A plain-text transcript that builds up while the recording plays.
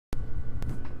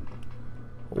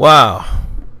Wow.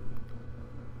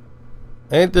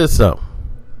 Ain't this something?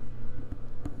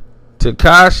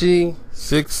 Tekashi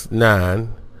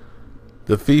 6ix9ine,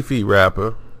 the Fifi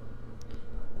rapper,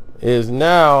 is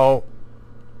now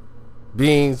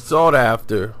being sought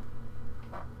after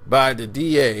by the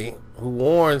DA, who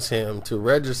warns him to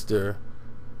register,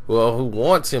 who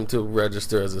wants him to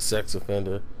register as a sex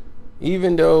offender,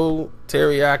 even though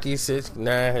Tekashi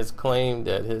 6ix9ine has claimed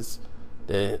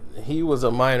that he was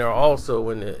a minor also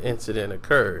when the incident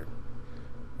occurred.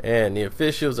 And the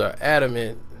officials are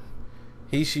adamant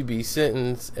he should be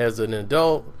sentenced as an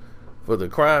adult for the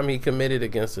crime he committed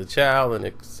against a child and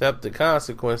accept the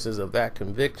consequences of that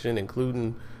conviction,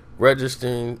 including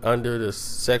registering under the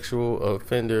Sexual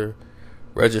Offender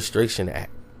Registration Act.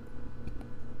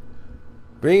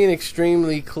 Being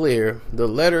extremely clear, the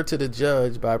letter to the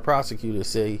judge by prosecutors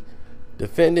say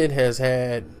defendant has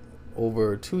had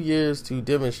over 2 years to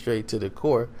demonstrate to the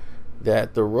court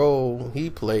that the role he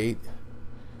played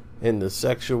in the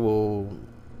sexual,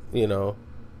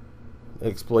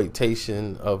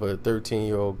 exploitation of a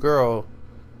 13-year-old girl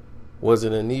was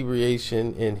an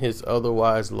inebriation in his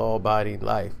otherwise law-abiding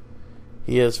life.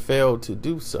 He has failed to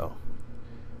do so.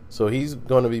 So he's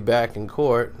going to be back in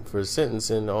court for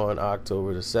sentencing on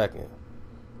October the 2nd.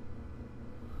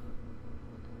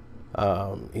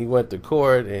 He went to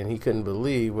court and he couldn't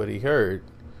believe what he heard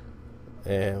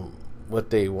and what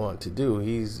they want to do.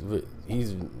 He's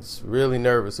really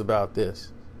nervous about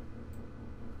this.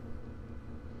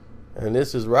 And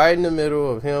this is right in the middle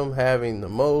of him having the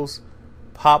most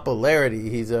popularity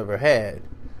he's ever had.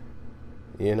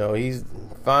 He's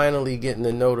finally getting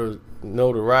the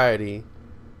notoriety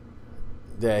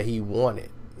that he wanted.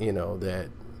 That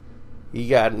he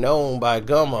got known by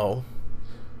Gummo,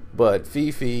 but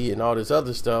Fifi and all this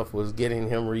other stuff was getting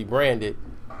him rebranded.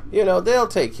 They'll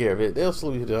take care of it. They'll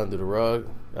sweep it under the rug.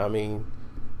 I mean,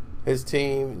 his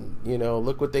team,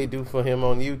 look what they do for him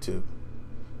on YouTube.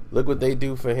 Look what they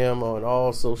do for him on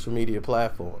all social media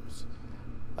platforms.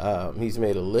 He's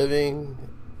made a living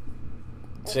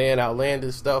saying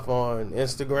outlandish stuff on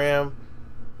Instagram,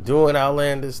 doing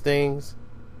outlandish things,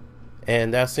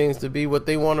 and that seems to be what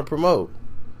they want to promote.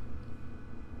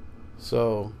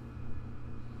 So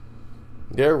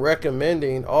they're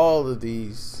recommending all of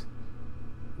these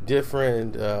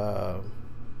different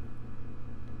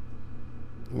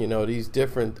these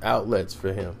different outlets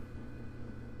for him.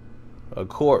 A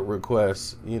court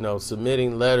request,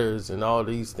 submitting letters and all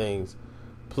these things,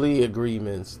 plea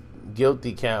agreements,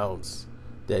 guilty counts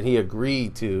that he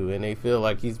agreed to, and they feel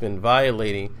like he's been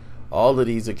violating all of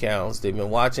these accounts. They've been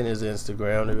watching his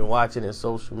Instagram, they've been watching his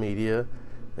social media,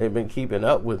 they've been keeping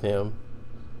up with him,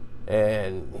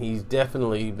 and he's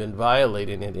definitely been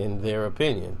violating it in their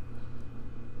opinion.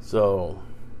 So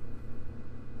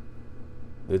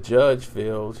the judge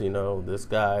feels, this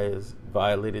guy has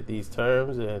violated these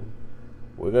terms, and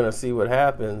we're going to see what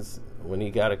happens when he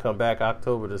got to come back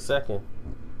October the 2nd.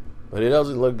 But it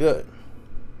doesn't look good.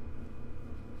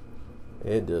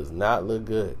 It does not look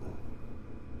good.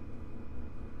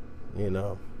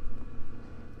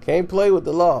 Can't play with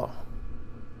the law.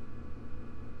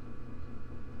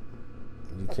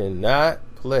 You cannot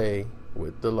play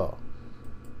with the law.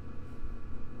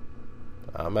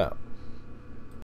 I'm out.